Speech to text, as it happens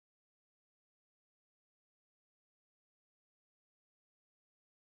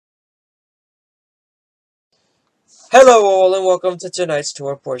Hello all and welcome to tonight's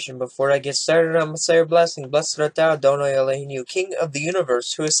Torah portion. Before I get started, I must say a blessing. Blessed art thou, Adonai Eloheinu, King of the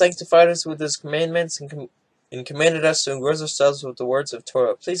universe, who has sanctified us with his commandments and commanded us to engross ourselves with the words of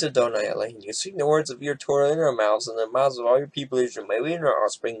Torah. Please, Adonai Eloheinu, speak the words of your Torah in our mouths and the mouths of all your people Israel. May we and our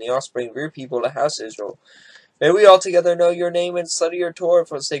offspring, the offspring of your people, the house Israel. May we all together know your name and study your Torah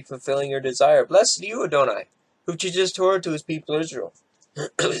for the sake of fulfilling your desire. Blessed you, Adonai, who teaches Torah to his people Israel.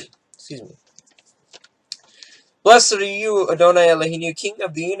 Excuse me. Blessed are you, Adonai Eloheinu, King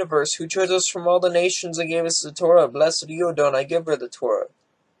of the universe, who chose us from all the nations and gave us the Torah. Blessed are you, Adonai, giver of the Torah.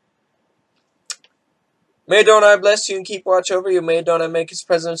 May Adonai bless you and keep watch over you. May Adonai make his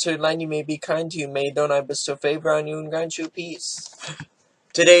presence to line you, may be kind to you. May Adonai bestow favor on you and grant you peace.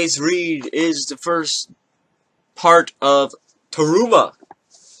 Today's read is the first part of Terumah,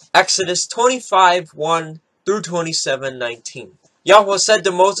 Exodus 25:1 through 27:19. Yahweh said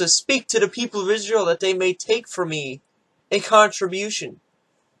to Moses, "Speak to the people of Israel that they may take for me a contribution.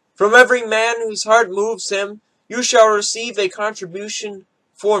 From every man whose heart moves him, you shall receive a contribution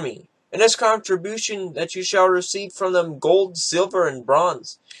for me. And this contribution that you shall receive from them gold, silver, and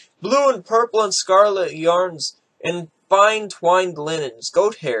bronze, blue and purple and scarlet yarns, and fine twined linens,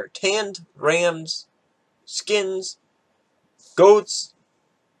 goat hair, tanned rams, skins, goats,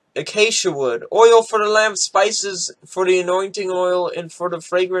 acacia wood, oil for the lamp, spices for the anointing oil, and for the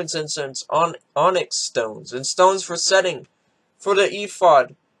fragrance incense, onyx stones, and stones for setting, for the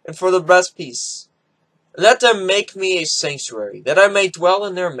ephod, and for the breastpiece. Let them make me a sanctuary, that I may dwell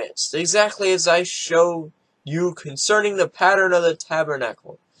in their midst, exactly as I show you concerning the pattern of the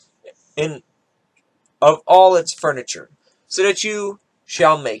tabernacle, and of all its furniture, so that you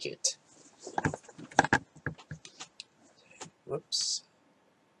shall make it." Whoops.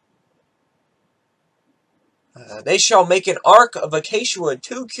 They shall make an ark of acacia wood,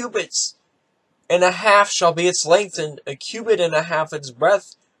 2 cubits and a half shall be its length, and a cubit and a half its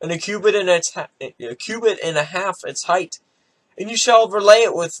breadth, and a cubit and a half its height. And you shall overlay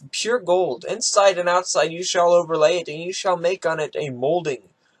it with pure gold. Inside and outside you shall overlay it, and you shall make on it a molding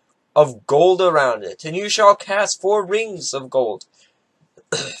of gold around it. And you shall cast 4 rings of gold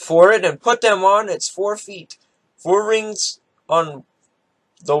for it, and put them on its 4 feet. 4 rings on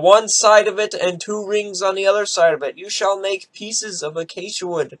the one side of it, and 2 rings on the other side of it. You shall make pieces of acacia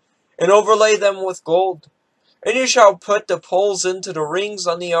wood, and overlay them with gold. And you shall put the poles into the rings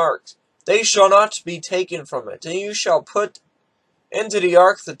on the ark. They shall not be taken from it. And you shall put into the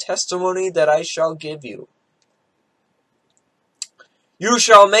ark the testimony that I shall give you. You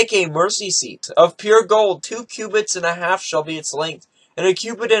shall make a mercy seat of pure gold. 2 cubits and a half shall be its length, and a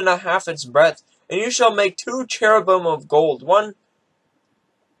cubit and a half its breadth. And you shall make 2 cherubim of gold. One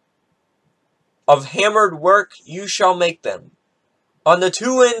of hammered work you shall make them. On the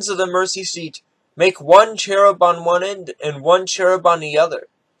 2 ends of the mercy seat, make 1 cherub on one end, and 1 cherub on the other.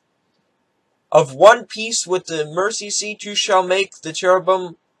 Of one piece with the mercy seat you shall make the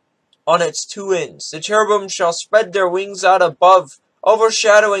cherubim on its 2 ends. The cherubim shall spread their wings out above,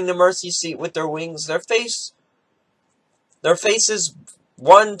 overshadowing the mercy seat with their wings, their faces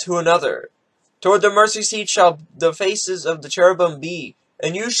one to another. Toward the mercy seat shall the faces of the cherubim be,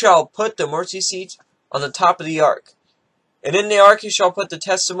 and you shall put the mercy seat on the top of the ark. And in the ark you shall put the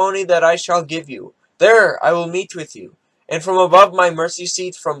testimony that I shall give you. There I will meet with you. And from above my mercy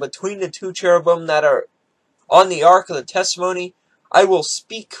seat, from between the 2 cherubim that are on the ark of the testimony, I will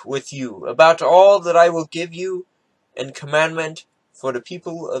speak with you about all that I will give you in commandment for the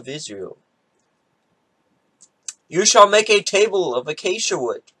people of Israel. You shall make a table of acacia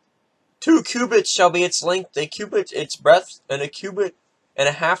wood. 2 cubits shall be its length, a cubit its breadth, and a cubit and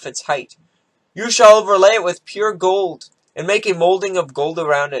a half its height. You shall overlay it with pure gold, and make a molding of gold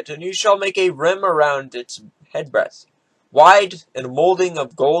around it. And you shall make a rim around its headbreadth, wide, and a molding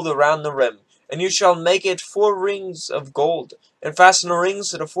of gold around the rim. And you shall make it 4 rings of gold, and fasten the rings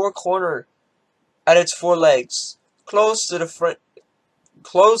to the 4 corners at its 4 legs. Close to the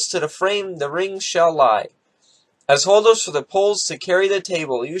frame the rings shall lie, as holders for the poles to carry the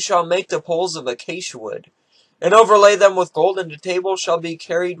table. You shall make the poles of acacia wood, and overlay them with gold, and the table shall be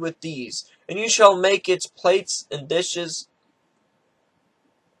carried with these. And you shall make its plates and dishes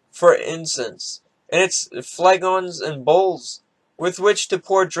for incense, and its flagons and bowls with which to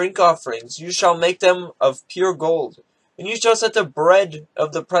pour drink offerings. You shall make them of pure gold. And you shall set the bread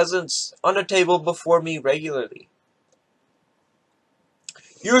of the presence on a table before me regularly.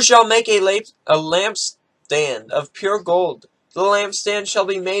 You shall make a lampstand of pure gold. The lampstand shall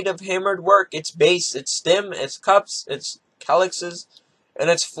be made of hammered work, its base, its stem, its cups, its calyxes, and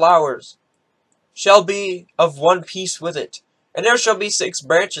its flowers shall be of one piece with it. And there shall be 6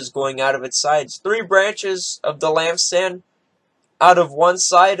 branches going out of its sides, 3 branches of the lampstand out of one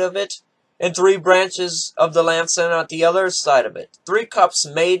side of it, and 3 branches of the lampstand at the other side of it. 3 cups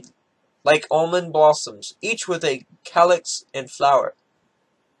made like almond blossoms, each with a calyx and flower.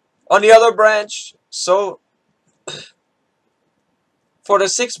 On the other branch, so for the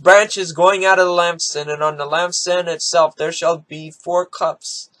 6 branches going out of the lampstand, and on the lampstand itself there shall be 4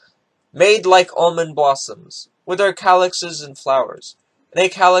 cups, made like almond blossoms, with their calyxes and flowers, and a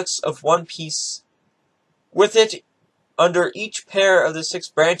calyx of one piece with it under each pair of the 6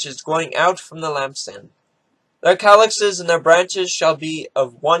 branches going out from the lampstand. Their calyxes and their branches shall be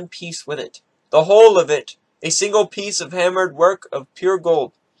of one piece with it, the whole of it, a single piece of hammered work of pure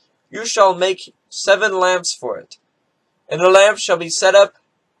gold. You shall make 7 lamps for it, and the lamps shall be set up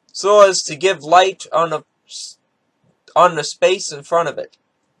so as to give light on the space in front of it.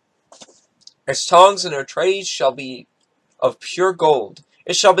 Its tongs and their trays shall be of pure gold.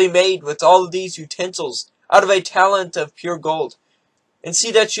 It shall be made with all of these utensils out of a talent of pure gold. And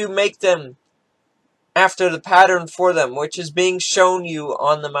see that you make them after the pattern for them, which is being shown you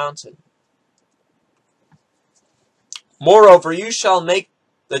on the mountain. Moreover, you shall make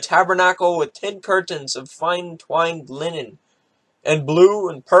the tabernacle with 10 curtains of fine twined linen, and blue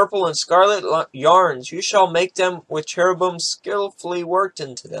and purple and scarlet yarns. You shall make them with cherubim skillfully worked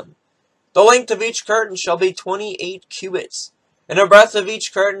into them. The length of each curtain shall be 28 cubits, and the breadth of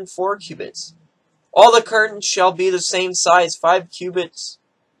each curtain 4 cubits. All the curtains shall be the same size, 5 cubits.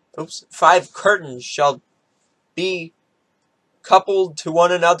 5 curtains shall be coupled to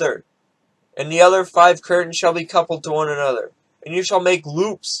one another, and the other 5 curtains shall be coupled to one another. And you shall make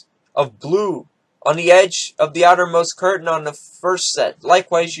loops of blue on the edge of the outermost curtain on the first set.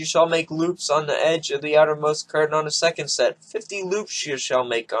 Likewise you shall make loops on the edge of the outermost curtain on the second set. 50 loops you shall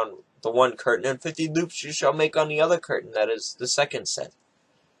make on the one curtain, and 50 loops you shall make on the other curtain, that is, the second set.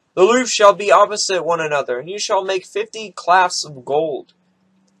 The loops shall be opposite one another, and you shall make 50 clasps of gold.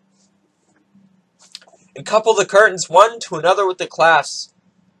 And couple the curtains one to another with the clasps,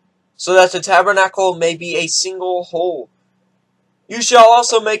 so that the tabernacle may be a single whole. You shall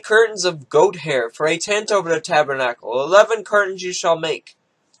also make curtains of goat hair for a tent over the tabernacle. 11 curtains you shall make.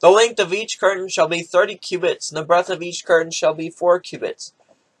 The length of each curtain shall be 30 cubits, and the breadth of each curtain shall be 4 cubits.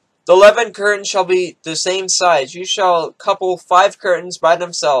 The 11 curtains shall be the same size. You shall couple 5 curtains by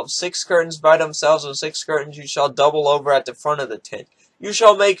themselves, 6 curtains by themselves, and 6 curtains you shall double over at the front of the tent. You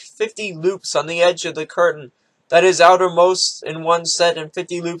shall make 50 loops on the edge of the curtain that is outermost in one set, and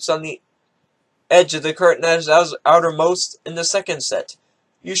 50 loops on the edge of the curtain that is outermost in the second set.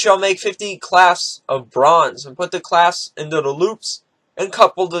 You shall make 50 clasps of bronze, and put the clasps into the loops, and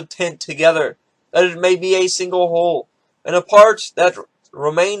couple the tent together, that it may be a single whole. And a part that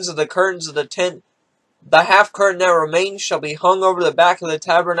remains of the curtains of the tent, the half curtain that remains shall be hung over the back of the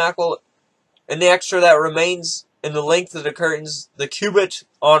tabernacle, and the extra that remains in the length of the curtains, the cubit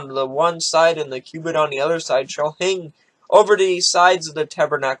on the one side and the cubit on the other side, shall hang over the sides of the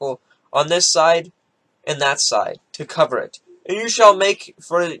tabernacle on this side and that side, to cover it. And you shall make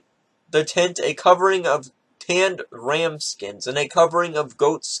for the tent a covering of tanned ram skins, and a covering of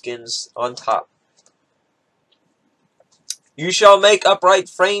goat skins on top. You shall make upright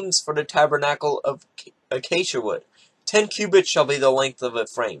frames for the tabernacle of acacia wood. 10 cubits shall be the length of a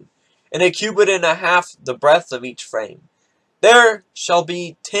frame, and a cubit and a half the breadth of each frame. There shall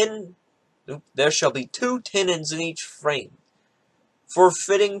be 2 tenons in each frame, for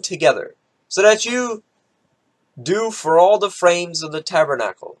fitting together, so that you do for all the frames of the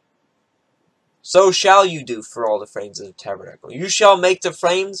tabernacle. So shall you do for all the frames of the tabernacle. You shall make the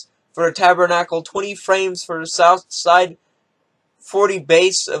frames for the tabernacle, 20 frames for the south side, 40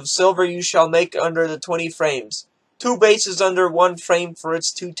 base of silver you shall make under the 20 frames, 2 bases under one frame for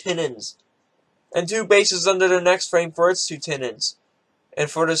its 2 tenons, and 2 bases under the next frame for its 2 tenons. And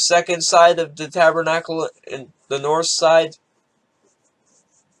for the second side of the tabernacle and the north side,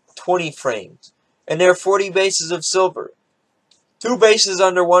 20 frames, and there are 40 bases of silver, 2 bases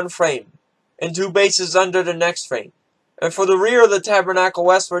under one frame, and 2 bases under the next frame. And for the rear of the tabernacle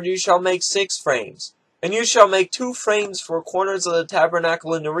westward you shall make 6 frames. And you shall make 2 frames for corners of the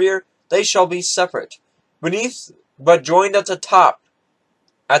tabernacle in the rear. They shall be separate, beneath, but joined at the top,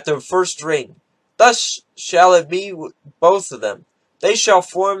 at the first ring. Thus shall it be with both of them. They shall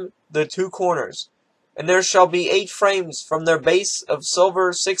form the 2 corners. And there shall be 8 frames from their base of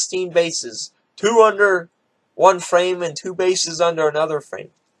silver, 16 bases, 2 under one frame, and 2 bases under another frame.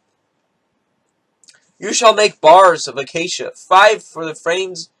 You shall make bars of acacia, 5 for the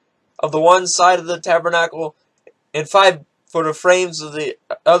frames of the one side of the tabernacle, and 5 for the frames of the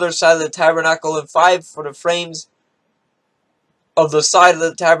other side of the tabernacle, and 5 for the frames of the side of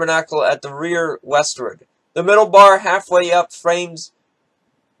the tabernacle at the rear westward. The middle bar halfway up frames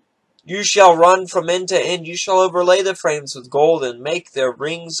you shall run from end to end. You shall overlay the frames with gold and make their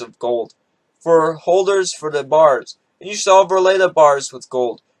rings of gold for holders for the bars. And you shall overlay the bars with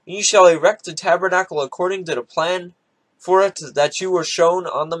gold. And you shall erect the tabernacle according to the plan for it that you were shown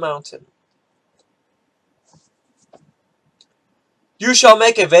on the mountain. You shall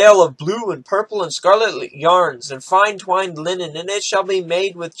make a veil of blue and purple and scarlet yarns and fine twined linen, and it shall be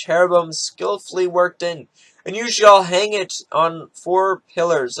made with cherubims skillfully worked in. And you shall hang it on 4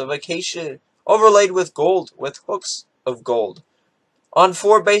 pillars of acacia overlaid with gold, with hooks of gold, on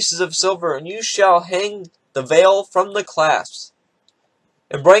 4 bases of silver. And you shall hang the veil from the clasps,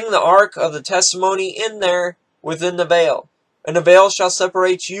 and bring the ark of the testimony in there within the veil. And the veil shall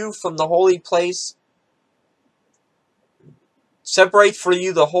separate you from the holy place, separate for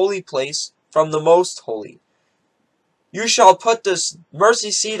you the holy place from the most holy. You shall put this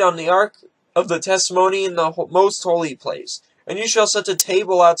mercy seat on the ark of the testimony in the most holy place. And you shall set the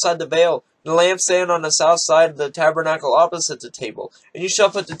table outside the veil, the lampstand on the south side of the tabernacle opposite the table. And you shall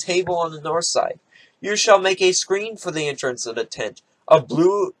put the table on the north side. You shall make a screen for the entrance of the tent, of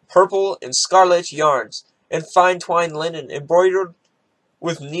blue, purple, and scarlet yarns, and fine twined linen, embroidered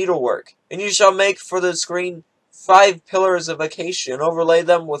with needlework. And you shall make for the screen 5 pillars of acacia, and overlay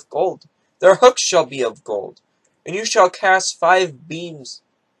them with gold. Their hooks shall be of gold. And you shall cast 5 beams.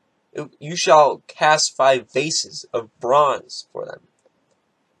 You shall cast 5 bases of bronze for them.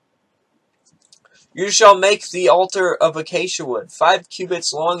 You shall make the altar of acacia wood, 5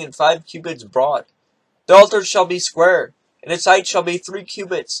 cubits long and 5 cubits broad. The altar shall be square, and its height shall be 3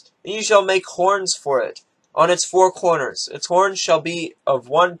 cubits. And you shall make horns for it on its 4 corners. Its horns shall be of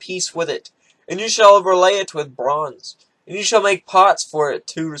one piece with it. And you shall overlay it with bronze. And you shall make pots for it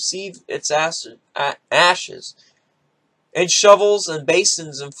to receive its ashes, and shovels and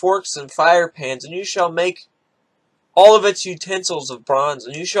basins and forks and fire pans. And you shall make all of its utensils of bronze.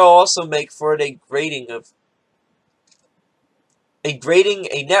 And you shall also make for it a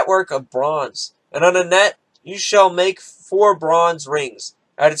network of bronze. And on a net you shall make 4 bronze rings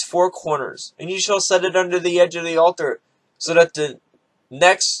at its 4 corners. And you shall set it under the edge of the altar, so that the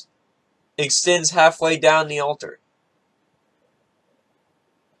next extends halfway down the altar.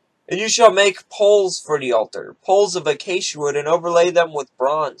 And you shall make poles for the altar, poles of acacia wood, and overlay them with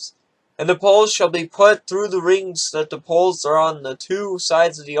bronze. And the poles shall be put through the rings, so that the poles are on the 2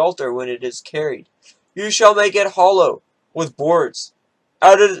 sides of the altar when it is carried. You shall make it hollow with boards,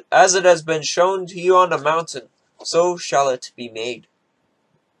 as it has been shown to you on the mountain, so shall it be made.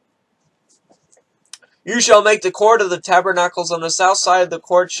 You shall make the court of the tabernacles. On the south side of the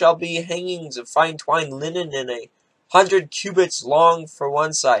court shall be hangings of fine twined linen, and 100 cubits long for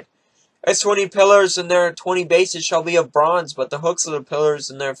one side. Its 20 pillars and their 20 bases shall be of bronze, but the hooks of the pillars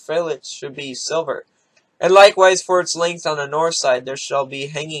and their fillets should be silver. And likewise for its length on the north side there shall be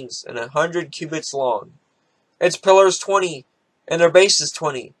hangings, and 100 cubits long. Its pillars 20, and their bases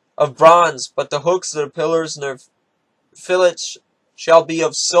 20, of bronze, but the hooks of the pillars and their fillets shall be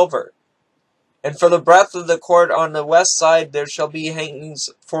of silver. And for the breadth of the court on the west side there shall be hangings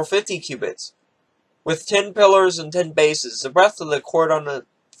for 50 cubits, with 10 pillars and 10 bases. The breadth of the court on the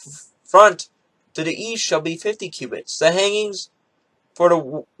front to the east shall be 50 cubits. The hangings for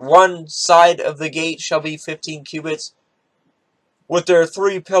the one side of the gate shall be 15 cubits, with their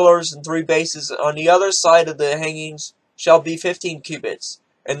 3 pillars and 3 bases. On the other side of the hangings shall be 15 cubits,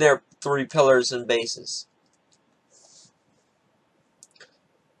 and their 3 pillars and bases.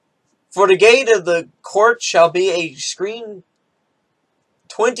 For the gate of the court shall be a screen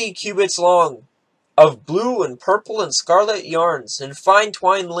 20 cubits long, of blue and purple and scarlet yarns, and fine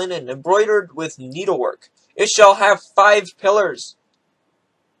twined linen, embroidered with needlework. It shall have 5 pillars,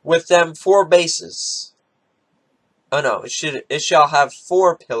 with them 4 bases. It shall have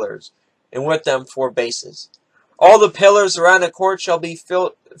 4 pillars, and with them 4 bases. All the pillars around the court shall be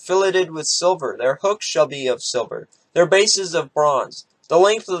filleted with silver. Their hooks shall be of silver, their bases of bronze. The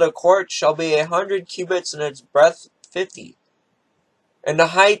length of the court shall be 100 cubits, and its breadth 50. And the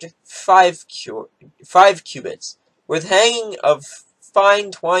height 5 cubits, with hanging of fine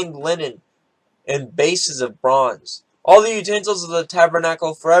twined linen and bases of bronze. All the utensils of the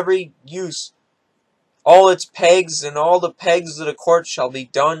tabernacle for every use, all its pegs, and all the pegs of the court shall be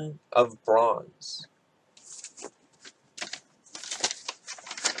done of bronze.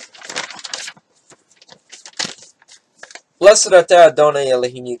 Blessed art thou, Adonai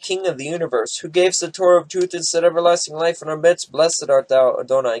Eloheinu, King of the universe, who gavest the Torah of truth and set everlasting life in our midst. Blessed art thou,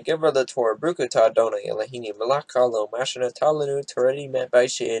 Adonai, giver of the Torah. Brukata Adonai Eloheinu, Melach Kalom, Asher Natalenu, Teredi Met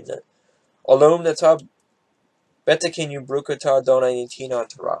Baisheedna, Olom Natab Betekinu Brukata Adonai Nitina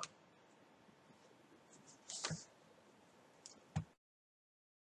Torah.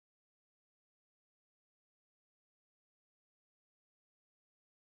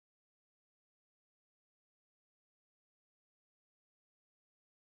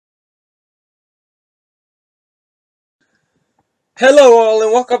 Hello all,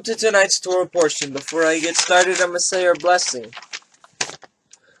 and welcome to tonight's Torah portion. Before I get started, I'm going to say our blessing.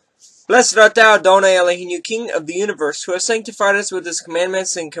 Blessed art thou, Adonai Eloheinu, King of the universe, who has sanctified us with his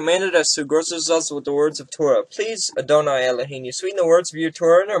commandments and commanded us to gross us with the words of Torah. Please, Adonai Eloheinu, sweeten the words of your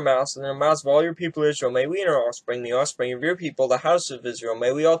Torah in our mouths and in the mouths of all your people Israel. May we and our offspring, the offspring of your people, the house of Israel,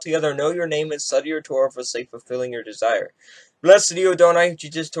 may we altogether know your name and study your Torah for the sake of fulfilling your desire. Blessed are you, Adonai, who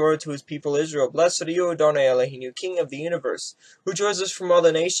teaches Torah to his people Israel. Blessed are you, Adonai Eloheinu, King of the universe, who chose us from all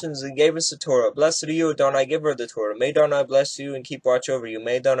the nations and gave us the Torah. Blessed are you, Adonai, giver of the Torah. May Adonai bless you and keep watch over you.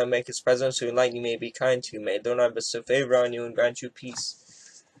 May Adonai make his presence to enlighten you, may be kind to you. May Adonai bestow favor on you and grant you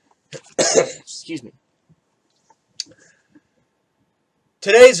peace. Excuse me.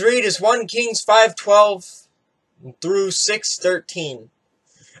 Today's read is 1 Kings 5:12 through 6:13.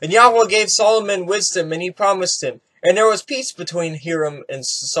 And Yahweh gave Solomon wisdom, and he promised him. And there was peace between Hiram and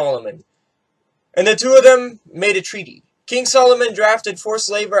Solomon. And the two of them made a treaty. King Solomon drafted forced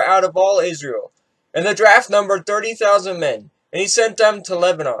labor out of all Israel. And the draft numbered 30,000 men. And he sent them to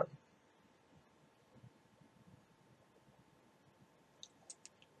Lebanon.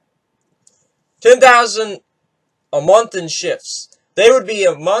 10,000 a month in shifts. They would be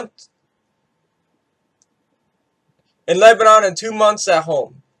a month in Lebanon and 2 months at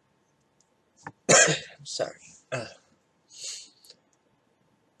home. Sorry.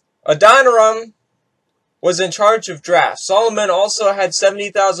 Adoniram was in charge of drafts. Solomon also had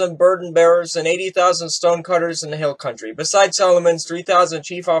 70,000 burden bearers and 80,000 stone cutters in the hill country, besides Solomon's 3,000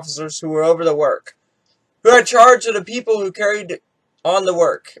 chief officers who were over the work, who had charge of the people who carried on the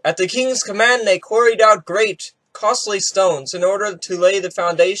work. At the king's command, they quarried out great, costly stones in order to lay the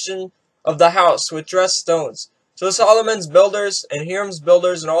foundation of the house with dressed stones. So Solomon's builders and Hiram's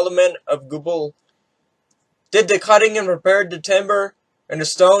builders and all the men of Gubal did the cutting and prepared the timber and the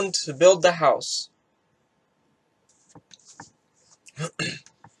stone to build the house.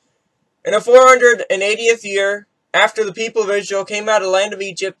 In the 480th year, after the people of Israel came out of the land of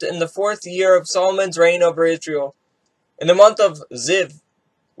Egypt, in the 4th year of Solomon's reign over Israel, in the month of Ziv,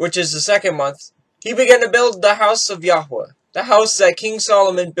 which is the 2nd month, he began to build the house of Yahweh. The house that King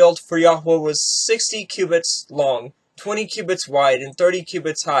Solomon built for Yahweh was 60 cubits long, 20 cubits wide, and 30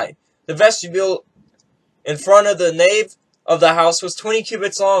 cubits high. The vestibule in front of the nave of the house was 20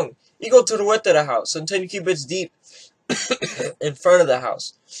 cubits long, equal to the width of the house, and 10 cubits deep in front of the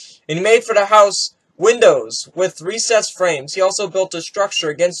house. And he made for the house windows with recessed frames. He also built a structure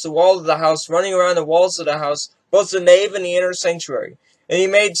against the wall of the house, running around the walls of the house, both the nave and the inner sanctuary. And he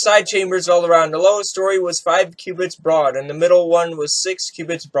made side chambers all around. The lowest story was 5 cubits broad, and the middle one was 6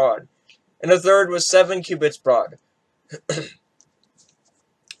 cubits broad, and the third was 7 cubits broad.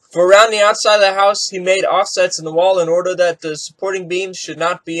 For around the outside of the house he made offsets in the wall in order that the supporting beams should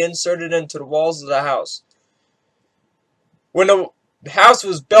not be inserted into the walls of the house. When the house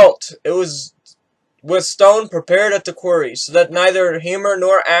was built, it was with stone prepared at the quarry, so that neither hammer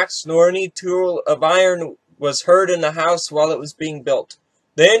nor axe nor any tool of iron was heard in the house while it was being built.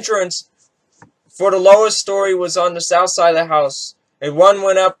 The entrance for the lowest story was on the south side of the house, and one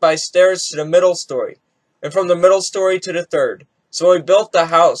went up by stairs to the middle story, and from the middle story to the third. So he built the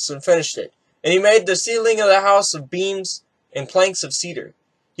house and finished it. And he made the ceiling of the house of beams and planks of cedar.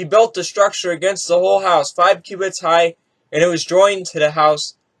 He built the structure against the whole house, 5 cubits high, and it was joined to the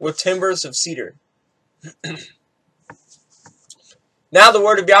house with timbers of cedar. Now the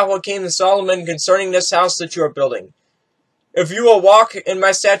word of Yahweh came to Solomon concerning this house that you are building. If you will walk in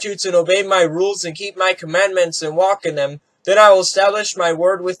my statutes and obey my rules and keep my commandments and walk in them, then I will establish my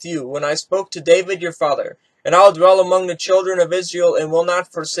word with you when I spoke to David your father. And I will dwell among the children of Israel, and will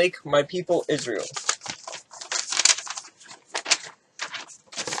not forsake my people Israel.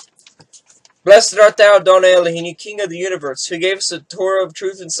 Blessed art thou, Adonai Eloheinu, King of the universe, who gave us the Torah of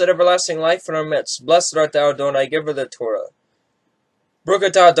truth and set everlasting life in our midst. Blessed art thou, Adonai, giver of the Torah.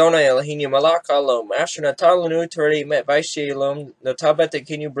 Brukata Adonai Eloheinu, Malach Alom, Asher Natalanu Torah Met Vaishe Elom, Natabet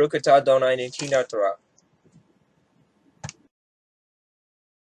Ekinu Brukata Adonai Nitina Torah.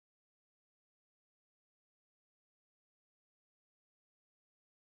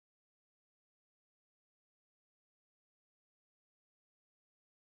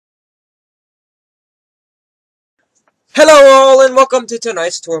 Hello all, and welcome to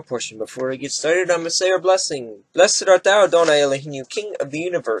tonight's Torah portion. Before we get started, I'm going to say our blessing. Blessed art thou, Adonai Eloheinu, King of the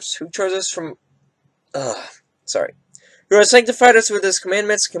universe, who chose us from... Who has sanctified us with his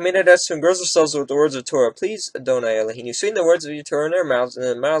commandments, commanded us to engross ourselves with the words of Torah. Please, Adonai Elohim, sweeten the words of your Torah in our mouths, and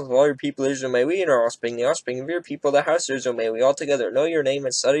in the mouths of all your people Israel, may we and our offspring, the offspring of your people, the house of Israel, may we all together know your name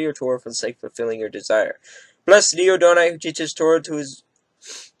and study your Torah for the sake of fulfilling your desire. Blessed are you, Adonai, who teaches Torah to his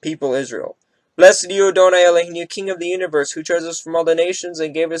people Israel. Blessed are you, Adonai Elohim, you King of the universe, who chose us from all the nations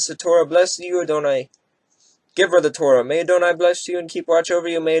and gave us the Torah. Blessed are you, Adonai, giver of the Torah. May Adonai bless you and keep watch over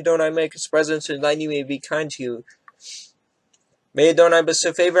you. May Adonai make his presence to enlighten you, may be kind to you. May Adonai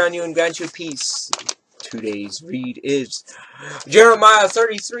bestow favor on you and grant you peace. Today's read is Jeremiah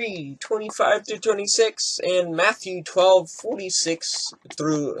 33:25-26 and Matthew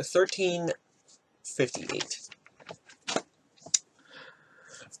 12:46-13:58.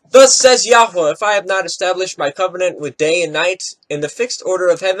 Thus says Yahweh, if I have not established my covenant with day and night in the fixed order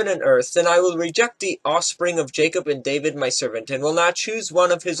of heaven and earth, then I will reject the offspring of Jacob and David my servant, and will not choose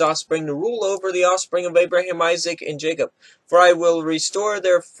one of his offspring to rule over the offspring of Abraham, Isaac, and Jacob. For I will restore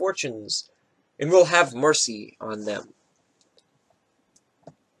their fortunes, and will have mercy on them.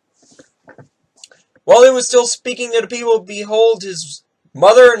 While he was still speaking to the people, behold, his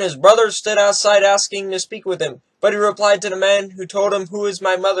mother and his brothers stood outside asking to speak with him. But he replied to the man who told him, Who is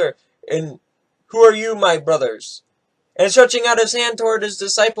my mother, and who are you, my brothers? And stretching out his hand toward his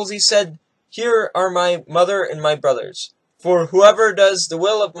disciples, he said, Here are my mother and my brothers. For whoever does the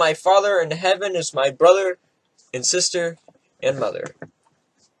will of my Father in heaven is my brother and sister and mother.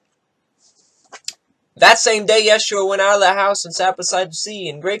 That same day Yeshua went out of the house and sat beside the sea,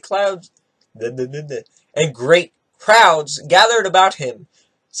 and great crowds gathered about him,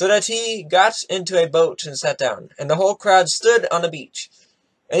 so that he got into a boat and sat down, and the whole crowd stood on the beach.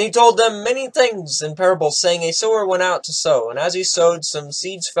 And he told them many things in parables, saying, A sower went out to sow, and as he sowed, some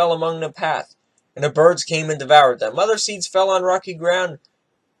seeds fell among the path, and the birds came and devoured them. Other seeds fell on rocky ground,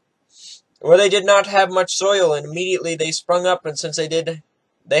 where they did not have much soil, and immediately they sprung up, and since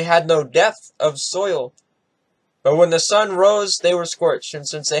they had no depth of soil. But when the sun rose, they were scorched, and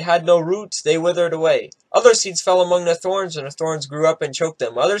since they had no root, they withered away. Other seeds fell among the thorns, and the thorns grew up and choked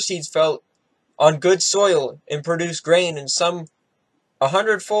them. Other seeds fell on good soil, and produced grain, and some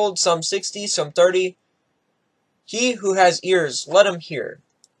 100-fold, some 60, some 30. He who has ears, let him hear.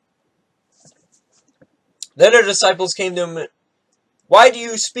 Then the disciples came to him, Why do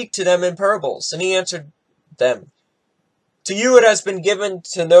you speak to them in parables? And he answered them, To you it has been given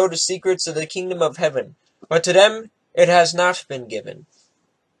to know the secrets of the kingdom of heaven, but to them it has not been given.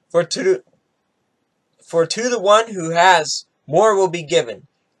 For to the one who has, more will be given,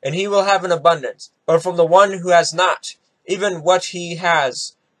 and he will have an abundance. But from the one who has not, even what he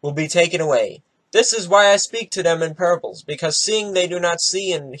has will be taken away. This is why I speak to them in parables, because seeing they do not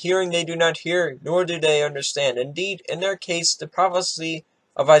see, and hearing they do not hear, nor do they understand. Indeed, in their case, the prophecy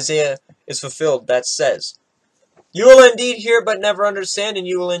of Isaiah is fulfilled, that says, You will indeed hear, but never understand, and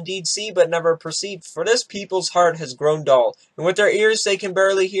you will indeed see, but never perceive. For this people's heart has grown dull, and with their ears they can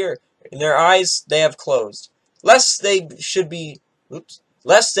barely hear, and their eyes they have closed, lest they should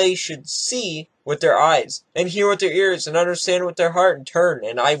see with their eyes, and hear with their ears, and understand with their heart, and turn,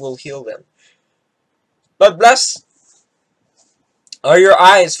 and I will heal them. But blessed are your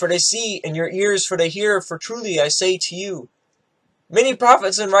eyes, for they see, and your ears, for they hear. For truly I say to you, many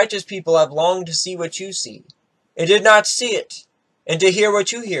prophets and righteous people have longed to see what you see, and did not see it, and to hear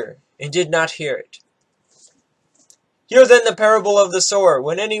what you hear, and did not hear it. Hear then the parable of the sower.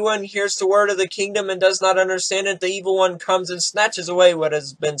 When anyone hears the word of the kingdom and does not understand it, the evil one comes and snatches away what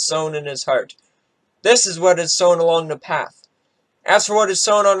has been sown in his heart. This is what is sown along the path. As for what is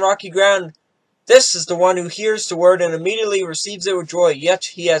sown on rocky ground, this is the one who hears the word and immediately receives it with joy, yet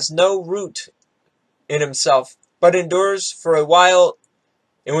he has no root in himself, but endures for a while.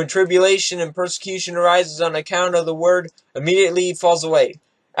 And when tribulation and persecution arises on account of the word, immediately he falls away.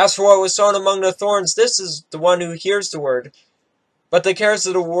 As for what was sown among the thorns, this is the one who hears the word, but the cares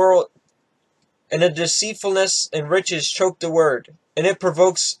of the world and the deceitfulness and riches choke the word, and it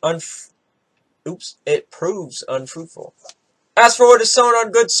proves unfruitful. As for what is sown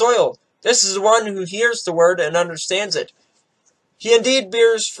on good soil, this is the one who hears the word and understands it. He indeed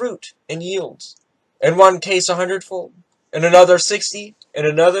bears fruit and yields, in one case 100-fold, in another 60, in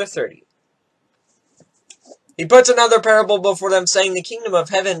another 30. He puts another parable before them, saying, The kingdom of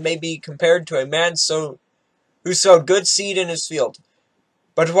heaven may be compared to a man who sowed good seed in his field.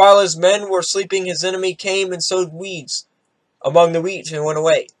 But while his men were sleeping, his enemy came and sowed weeds among the wheat and went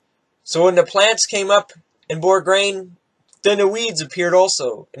away. So when the plants came up and bore grain, then the weeds appeared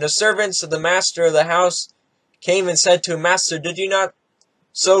also. And the servants of the master of the house came and said to him, Master, did you not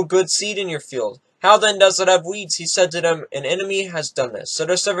sow good seed in your field? How then does it have weeds? He said to them, An enemy has done this. So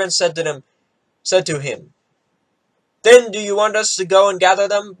the servants said to him, Then do you want us to go and gather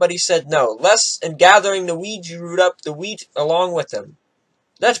them? But he said, No, lest in gathering the weeds you root up the wheat along with them.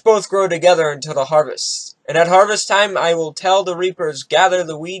 Let both grow together until the harvest. And at harvest time I will tell the reapers, Gather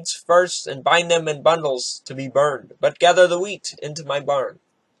the weeds first and bind them in bundles to be burned, but gather the wheat into my barn.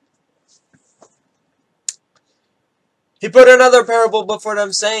 He put another parable before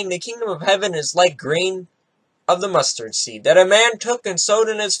them, saying, The kingdom of heaven is like grain of the mustard seed, that a man took and sowed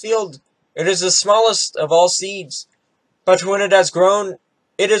in his field. It is the smallest of all seeds, but when it has grown,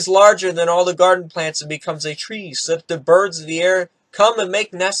 it is larger than all the garden plants and becomes a tree, so that the birds of the air come and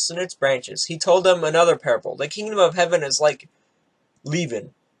make nests in its branches. He told them another parable. The kingdom of heaven is like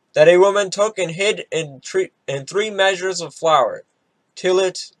leaven, that a woman took and hid in 3 measures of flour, till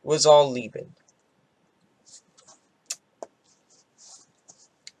it was all leavened.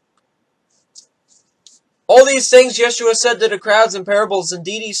 All these things Yeshua said to the crowds in parables.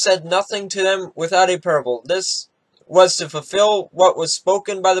 Indeed, he said nothing to them without a parable. This was to fulfill what was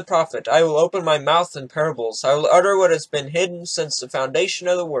spoken by the prophet. I will open my mouth in parables. I will utter what has been hidden since the foundation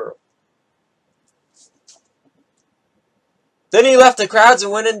of the world. Then he left the crowds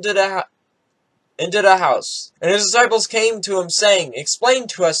and went into the house. And his disciples came to him, saying, Explain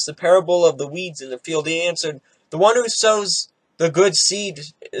to us the parable of the weeds in the field. He answered, The one who sows the good seed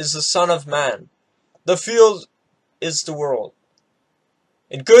is the Son of Man. The field is the world.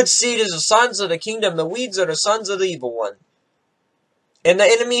 And good seed is the sons of the kingdom. The weeds are the sons of the evil one. And the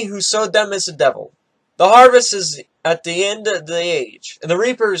enemy who sowed them is the devil. The harvest is at the end of the age, and the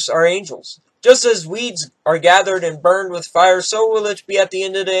reapers are angels. Just as weeds are gathered and burned with fire, so will it be at the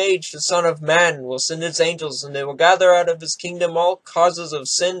end of the age. The Son of Man will send his angels, and they will gather out of his kingdom all causes of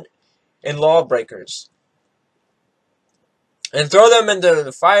sin and lawbreakers, and throw them into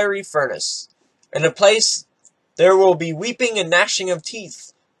the fiery furnace. In a place there will be weeping and gnashing of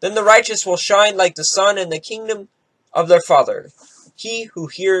teeth. Then the righteous will shine like the sun in the kingdom of their Father. He who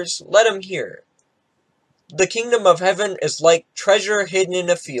hears, let him hear. The kingdom of heaven is like treasure hidden in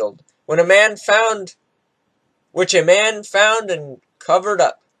a field, which a man found and covered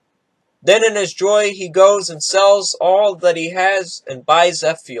up. Then in his joy he goes and sells all that he has and buys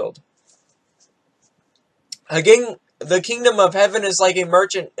that field. Again, the kingdom of heaven is like a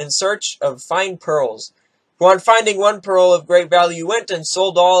merchant in search of fine pearls, who on finding one pearl of great value went and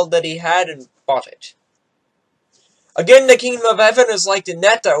sold all that he had and bought it. Again, the kingdom of heaven is like the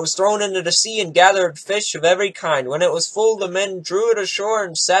net that was thrown into the sea and gathered fish of every kind. When it was full, the men drew it ashore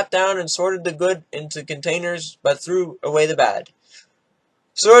and sat down and sorted the good into containers, but threw away the bad.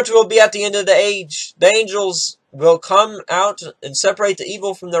 So it will be at the end of the age. The angels will come out and separate the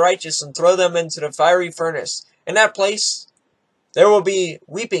evil from the righteous and throw them into the fiery furnace. In that place there will be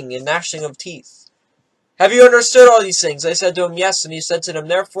weeping and gnashing of teeth. Have you understood all these things? I said to him, Yes. And he said to them,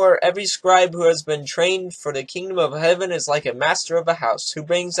 Therefore every scribe who has been trained for the kingdom of heaven is like a master of a house, who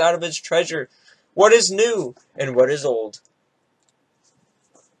brings out of his treasure what is new and what is old.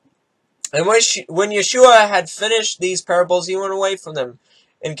 And when Yeshua had finished these parables, he went away from them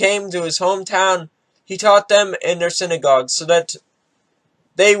and came to his hometown. He taught them in their synagogues, so that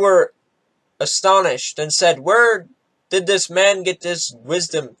they were astonished and said, Where did this man get this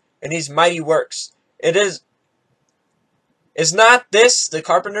wisdom and these mighty works? Is not this the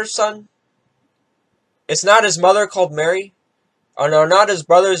carpenter's son? Is not his mother called Mary? And are not his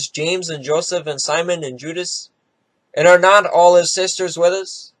brothers James and Joseph and Simon and Judas? And are not all his sisters with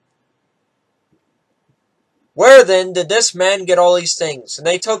us? Where then did this man get all these things? And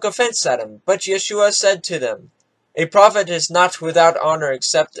they took offense at him. But Yeshua said to them, A prophet is not without honor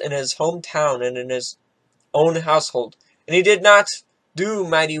except in his hometown and in his own household. And he did not do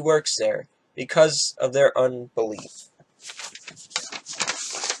mighty works there, because of their unbelief.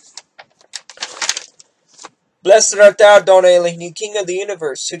 Blessed art thou, Adonai Elohim, King of the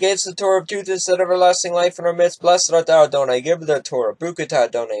universe, who gave the Torah of truth and set everlasting life in our midst. Blessed art thou, Adonai, give the Torah. Brukata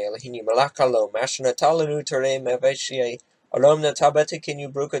Adonai Elohim, Malach Alom, Ashenatalanu Torah Meveshie, Alom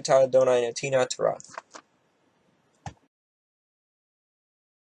Natabetikinu, Brukata Adonai Natina Torah.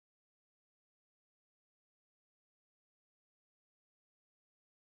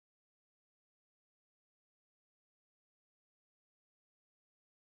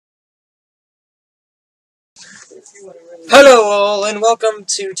 Hello all, and welcome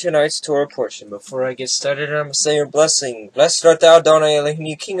to tonight's Torah portion. Before I get started, I'm going to say your blessing. Blessed art thou, Adonai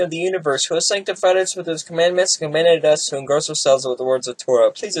Elohim, King of the universe, who has sanctified us with his commandments and commanded us to engross ourselves with the words of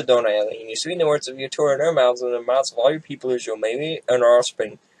Torah. Please, Adonai Elohim, you sweeten the words of your Torah in our mouths and in the mouths of all your people, Israel, may we and our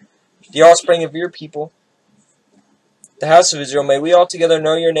offspring, the offspring of your people, The house of Israel, may we all together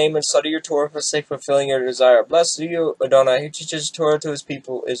know your name and study your Torah for sake fulfilling your desire. Blessed are you, Adonai, who teaches Torah to his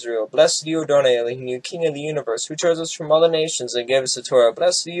people Israel. Blessed are you, Adonai, Elohim, you King of the universe, who chose us from all the nations and gave us the Torah.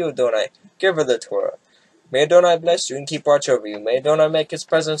 Blessed are you, Adonai, giver of the Torah. May Adonai bless you and keep watch over you. May Adonai make his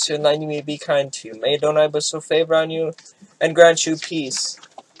presence to enlighten you, may be kind to you. May Adonai bestow favor on you and grant you peace.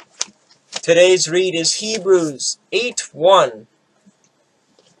 Today's read is Hebrews 8:1.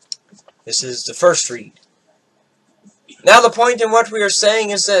 This is the first read. Now the point in what we are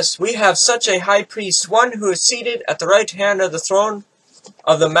saying is this: we have such a high priest, one who is seated at the right hand of the throne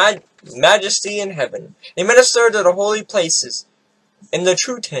of the majesty in heaven, a minister to the holy places in the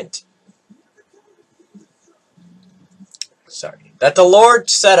true tent, that the Lord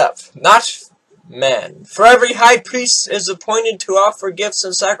set up, not man. For every high priest is appointed to offer gifts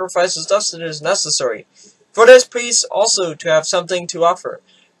and sacrifices, thus it is necessary for this priest also to have something to offer.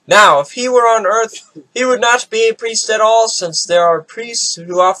 Now, if he were on earth, he would not be a priest at all, since there are priests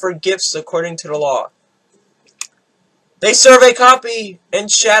who offer gifts according to the law. They serve a copy and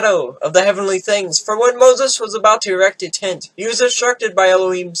shadow of the heavenly things. For when Moses was about to erect a tent, he was instructed by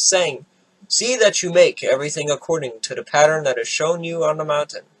Elohim, saying, "See that you make everything according to the pattern that is shown you on the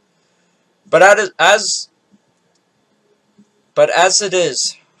mountain." But as it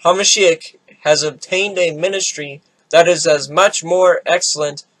is, Hamashiach has obtained a ministry that is as much more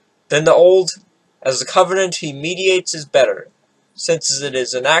excellent than the old, as the covenant he mediates is better, since it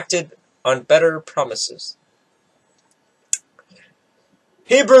is enacted on better promises.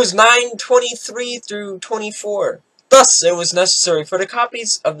 Hebrews 9:23 through 24. Thus it was necessary for the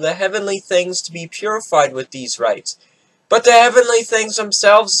copies of the heavenly things to be purified with these rites, but the heavenly things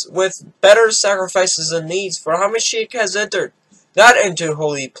themselves with better sacrifices than these. For Hamashiach has entered, not into a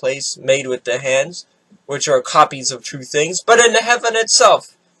holy place made with the hands, which are copies of true things, but into heaven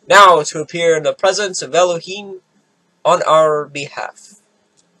itself, now to appear in the presence of Elohim on our behalf.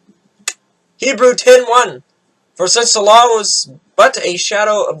 Hebrews 10:1. For since the law was but a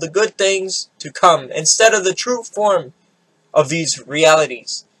shadow of the good things to come, instead of the true form of these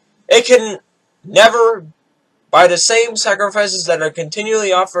realities, it can never, by the same sacrifices that are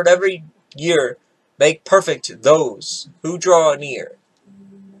continually offered every year, make perfect those who draw near.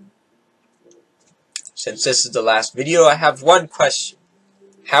 Since this is the last video, I have one question.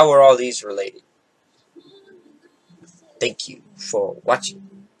 How are all these related? Thank you for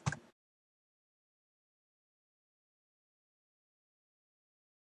watching.